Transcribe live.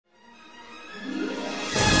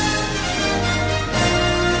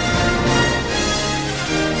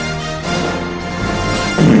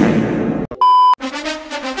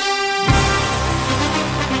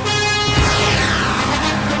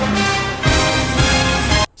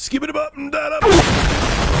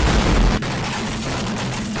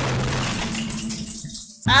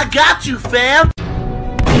I got you, fam!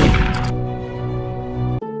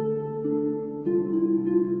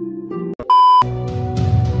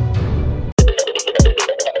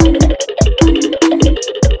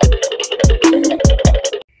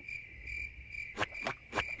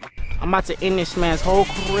 I'm about to end this man's whole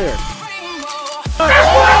career. That's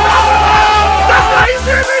why he's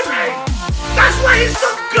MVP! That's why he's the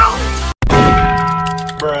GOAT!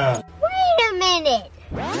 Bruh. Wait a minute!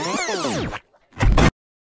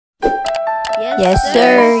 Yes,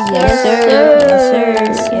 sir. Yes, sir.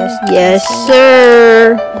 Yes,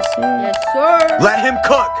 sir. Let him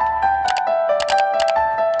cook!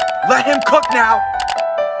 Let him cook now!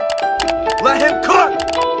 Let him cook!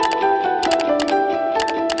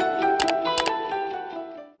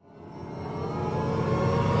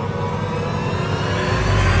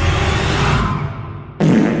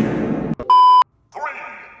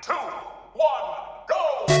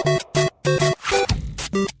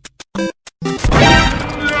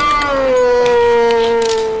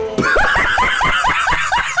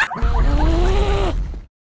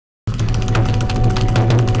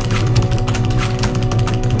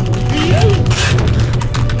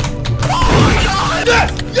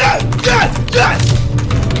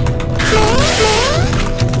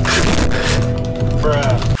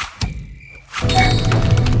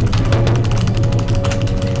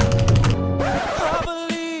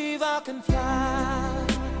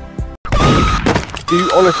 Do you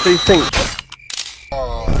honestly think?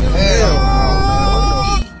 Oh, hell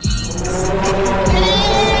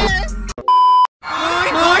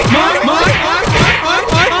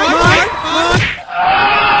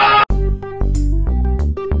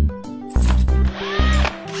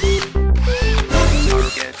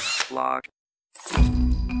Lock.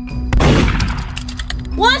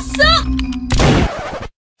 What's up?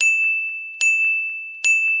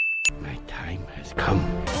 My time has come.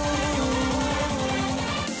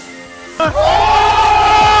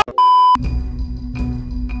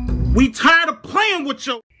 We tired of playing with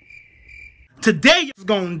you. Today is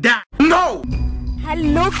gonna die. No!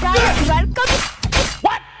 Hello guys, welcome.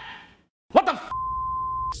 What? What the f?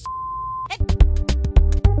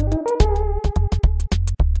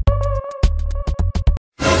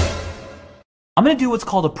 I'm gonna do what's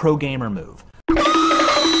called a pro gamer move.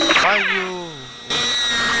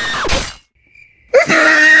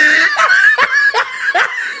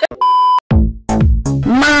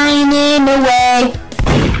 Mining away.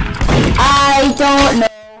 I don't know.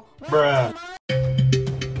 Bruh.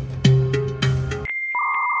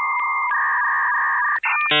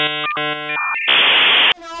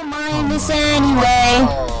 I don't mind this anyway.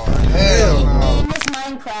 Oh, hell no. This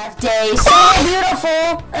Minecraft day so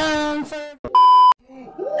beautiful.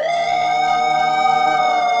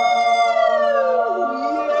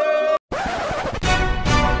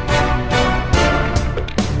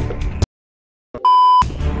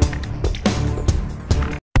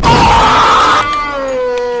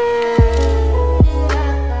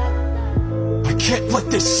 I can't let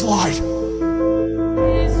this slide.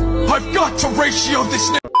 I've got to ratio this.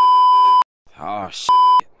 Oh shit.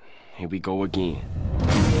 Here we go again.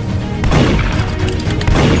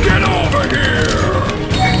 Get over here!